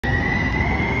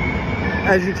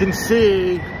As you can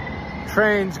see,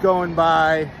 trains going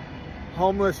by.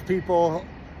 Homeless people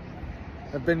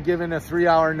have been given a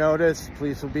 3-hour notice.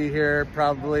 Police will be here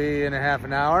probably in a half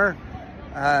an hour.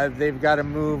 They've got to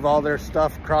move all their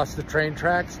stuff across the train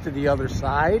tracks to the other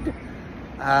side.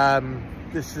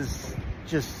 This is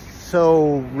just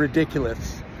so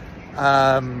ridiculous.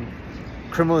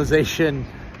 Criminalization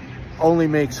only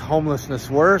makes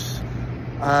homelessness worse.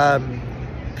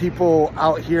 People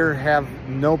out here have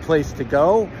no place to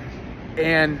go.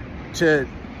 And to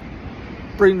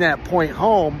bring that point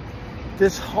home,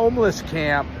 this homeless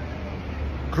camp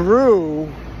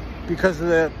grew because of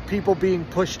the people being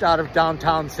pushed out of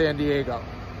downtown San Diego.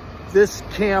 This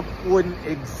camp wouldn't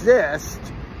exist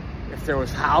if there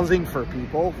was housing for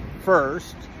people,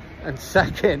 first, and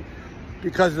second,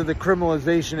 because of the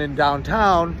criminalization in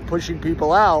downtown, pushing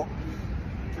people out.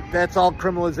 That's all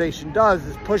criminalization does,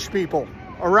 is push people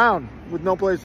around with no place